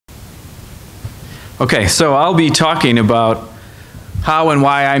Okay, so I'll be talking about how and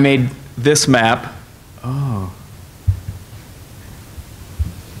why I made this map of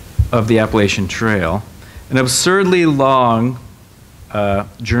the Appalachian Trail, an absurdly long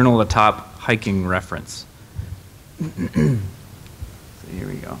journal atop hiking reference. So here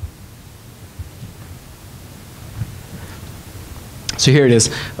we go. So here it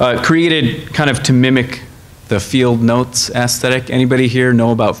is, created kind of to mimic the Field Notes aesthetic. Anybody here know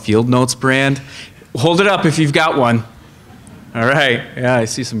about Field Notes brand? Hold it up if you've got one. All right, yeah, I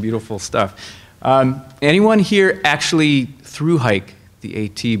see some beautiful stuff. Anyone here actually through hike the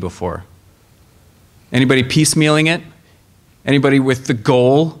AT before? Anybody piecemealing it? Anybody with the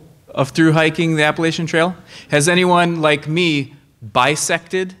goal of through hiking the Appalachian Trail? Has anyone like me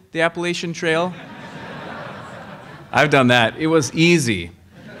bisected the Appalachian Trail? I've done that. It was easy.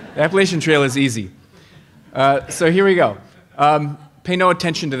 The Appalachian Trail is easy. So here we go. Pay no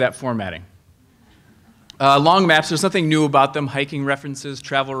attention to that formatting. Long maps, there's nothing new about them. Hiking references,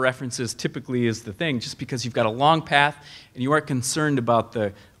 travel references typically is the thing. Just because you've got a long path and you aren't concerned about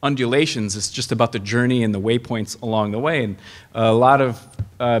the undulations, it's just about the journey and the waypoints along the way. And a lot of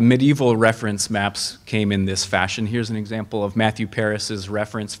medieval reference maps came in this fashion. Here's an example of Matthew Paris's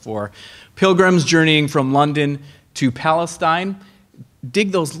reference for pilgrims journeying from London to Palestine.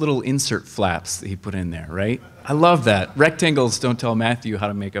 Dig those little insert flaps that he put in there, right? I love that. Rectangles don't tell Matthew how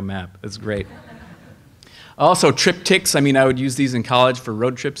to make a map. It's great. Also, triptychs. I mean, I would use these in college for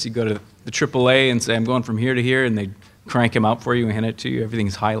road trips. You go to the AAA and say, I'm going from here to here, and they crank them out for you and hand it to you.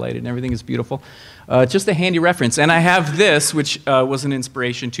 Everything's highlighted and everything is beautiful. Just a handy reference. And I have this, which was an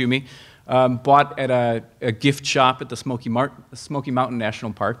inspiration to me. Bought at a gift shop at the Smoky Mountain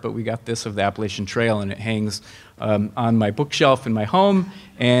National Park, but we got this of the Appalachian Trail, and it hangs on my bookshelf in my home,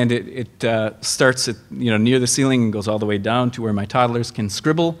 and it starts at, near the ceiling and goes all the way down to where my toddlers can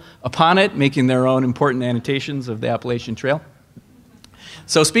scribble upon it, making their own important annotations of the Appalachian Trail.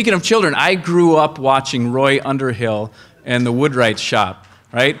 So speaking of children, I grew up watching Roy Underhill and the Woodwright Shop,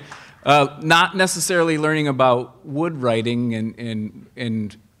 right? Not necessarily learning about wood writing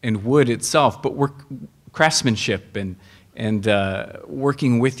and wood itself, but craftsmanship and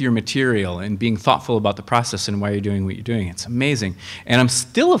working with your material and being thoughtful about the process and why you're doing what you're doing. It's amazing. And I'm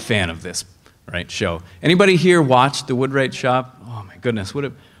still a fan of this show. Anybody here watched the Woodwright Shop? Oh my goodness, what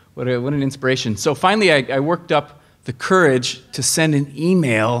an inspiration. So finally I worked up the courage to send an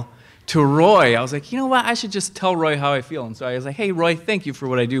email to Roy. I was like, you know what, I should just tell Roy how I feel. And so I was like, hey Roy, thank you for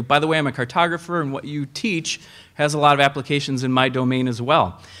what I do. By the way, I'm a cartographer, and what you teach has a lot of applications in my domain as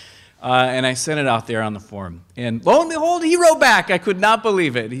well. And I sent it out there on the forum. And lo and behold, he wrote back. I could not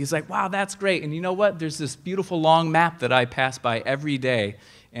believe it. He's like, wow, that's great. And you know what? There's this beautiful long map that I pass by every day,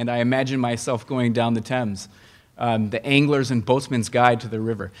 and I imagine myself going down the Thames, the Angler's and Boatman's Guide to the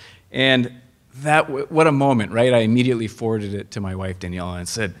river. And what a moment, right? I immediately forwarded it to my wife, Daniela, and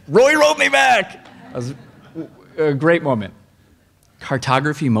said, Roy wrote me back! It was a great moment.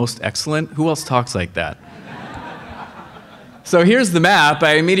 Cartography most excellent? Who else talks like that? So here's the map.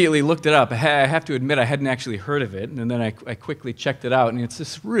 I immediately looked it up. I have to admit I hadn't actually heard of it, and then I quickly checked it out, and it's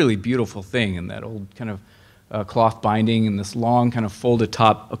this really beautiful thing in that old kind of cloth binding and this long kind of folded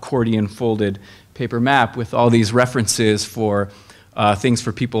top, accordion folded paper map with all these references for things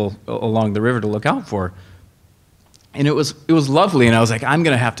for people along the river to look out for. And it was lovely, and I was like, I'm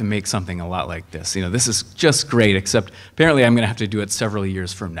going to have to make something a lot like this. This is just great, except apparently I'm going to have to do it several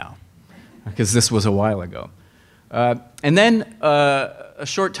years from now, because this was a while ago. And then a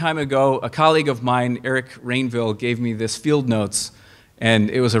short time ago, a colleague of mine, Eric Rainville, gave me this Field Notes, and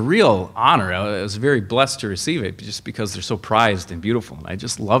it was a real honor. I was very blessed to receive it, just because they're so prized and beautiful, and I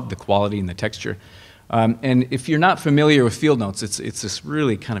just loved the quality and the texture. And if you're not familiar with Field Notes, it's this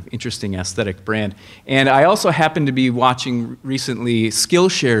really kind of interesting aesthetic brand. And I also happened to be watching recently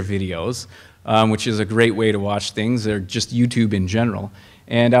Skillshare videos, which is a great way to watch things, or just YouTube in general.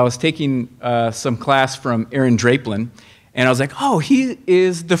 And I was taking some class from Aaron Draplin, and I was like, oh, he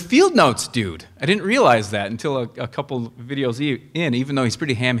is the Field Notes dude. I didn't realize that until a couple videos in, even though he's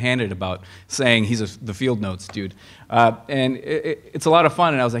pretty ham-handed about saying he's the Field Notes dude. And it's a lot of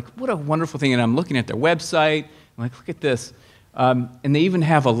fun, and I was like, what a wonderful thing. And I'm looking at their website, I'm like, look at this. And they even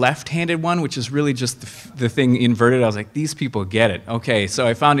have a left-handed one, which is really just the thing inverted. I was like, these people get it. Okay, so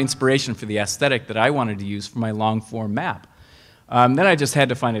I found inspiration for the aesthetic that I wanted to use for my long-form map. Then I just had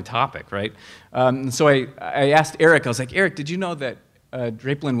to find a topic, right? So I asked Eric, I was like, Eric, did you know that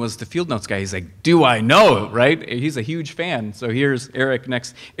Draplin was the Field Notes guy? He's like, do I know, right? He's a huge fan. So here's Eric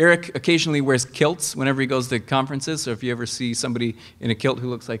next. Eric occasionally wears kilts whenever he goes to conferences, so if you ever see somebody in a kilt who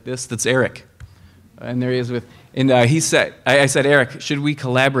looks like this, that's Eric. And there he is with, And he said, I said, Eric, should we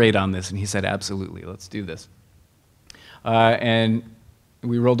collaborate on this? And he said, absolutely, let's do this. And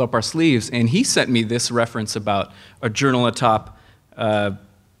we rolled up our sleeves, and he sent me this reference about a journal atop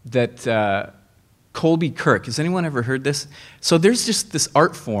that Colby Kirk. Has anyone ever heard this? So there's just this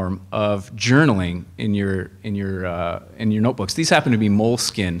art form of journaling in your notebooks. These happen to be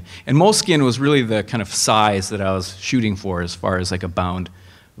moleskin, and moleskin was really the kind of size that I was shooting for as far as like a bound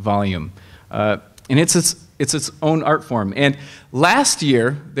volume. And it's its own art form. And last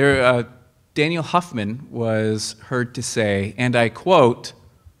year, Daniel Huffman was heard to say, and I quote,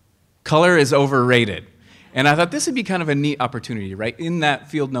 "Color is overrated." And I thought this would be kind of a neat opportunity, right? In that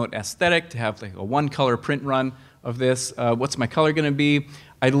field note aesthetic, to have like a one-color print run of this. What's my color going to be?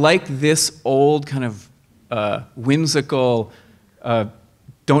 I like this old kind of whimsical,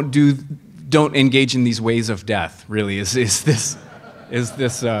 don't engage in these ways of death. Really, is this?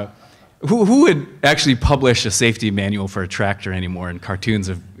 Who would actually publish a safety manual for a tractor anymore in cartoons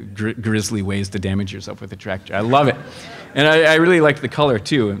of grisly ways to damage yourself with a tractor? I love it. And I really liked the color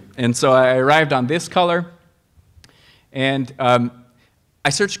too. And so I arrived on this color. And I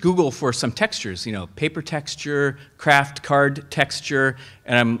searched Google for some textures, paper texture, craft card texture,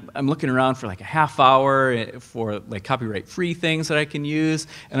 and I'm looking around for like a half hour for like copyright-free things that I can use,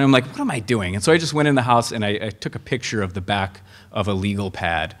 and I'm like, what am I doing? And so I just went in the house and I took a picture of the back of a legal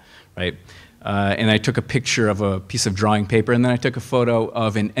pad, right? And I took a picture of a piece of drawing paper, and then I took a photo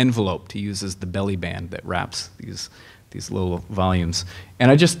of an envelope to use as the belly band that wraps these little volumes. And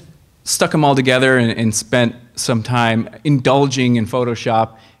I just stuck them all together and spent some time indulging in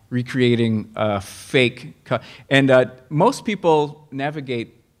Photoshop, recreating fake. And most people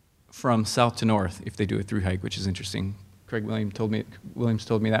navigate from south to north if they do a through hike, which is interesting. Williams told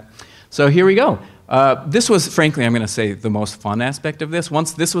me that. So here we go. This was, frankly, I'm going to say, the most fun aspect of this.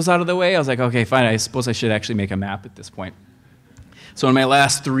 Once this was out of the way, I was like, okay, fine, I suppose I should actually make a map at this point. So in my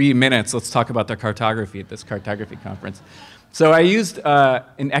last 3 minutes, let's talk about the cartography at this cartography conference. So I used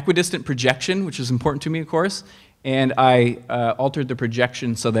an equidistant projection, which is important to me, of course, and I altered the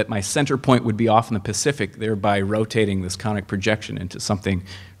projection so that my center point would be off in the Pacific, thereby rotating this conic projection into something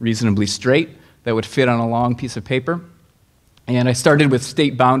reasonably straight that would fit on a long piece of paper. And I started with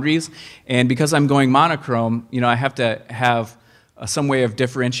state boundaries, and because I'm going monochrome, I have to have some way of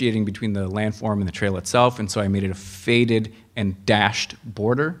differentiating between the landform and the trail itself, and so I made it a faded and dashed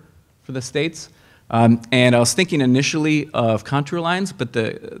border for the states. And I was thinking initially of contour lines, but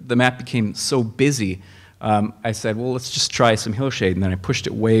the map became so busy, I said, well, let's just try some hillshade, and then I pushed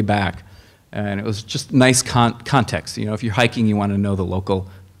it way back. And it was just nice context. If you're hiking, you want to know the local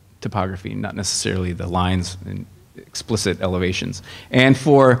topography, not necessarily the lines and explicit elevations. And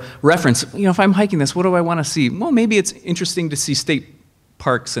for reference, if I'm hiking this, what do I want to see? Well, maybe it's interesting to see state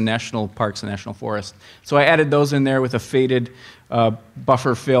parks and national forests. So I added those in there with a faded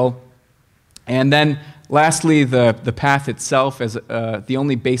buffer fill. And then lastly, the path itself as the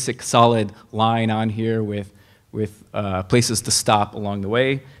only basic solid line on here with places to stop along the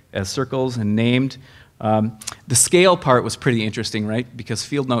way as circles and named. The scale part was pretty interesting, right? Because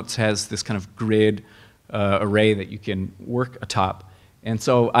Field Notes has this kind of grid array that you can work atop. And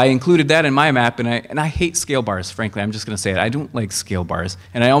so I included that in my map, and I hate scale bars, frankly. I'm just going to say it. I don't like scale bars,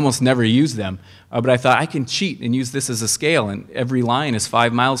 and I almost never use them. But I thought I can cheat and use this as a scale, and every line is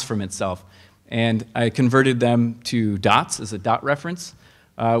 5 miles from itself. And I converted them to dots as a dot reference,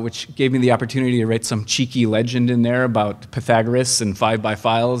 which gave me the opportunity to write some cheeky legend in there about Pythagoras and 5 by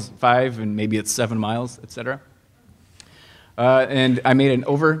 5, and maybe it's 7 miles, etc. And I made an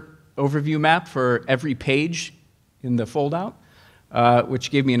overview map for every page in the foldout, which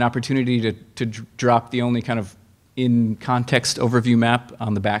gave me an opportunity to drop the only kind of in-context overview map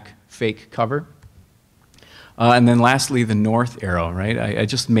on the back fake cover. And then lastly, the north arrow, right? I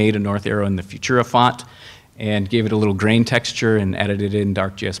just made a north arrow in the Futura font and gave it a little grain texture and added it in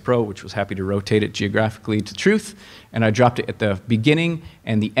ArcGIS Pro, which was happy to rotate it geographically to truth. And I dropped it at the beginning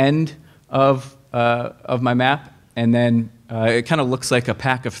and the end of my map. And then it kind of looks like a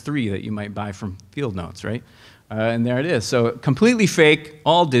pack of 3 that you might buy from Field Notes, right? And there it is. So completely fake,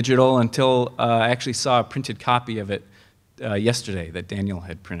 all digital, until I actually saw a printed copy of it yesterday that Daniel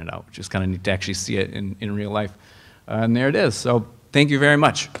had printed out, which is kind of neat to actually see it in real life. And there it is. So thank you very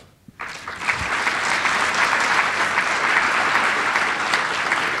much.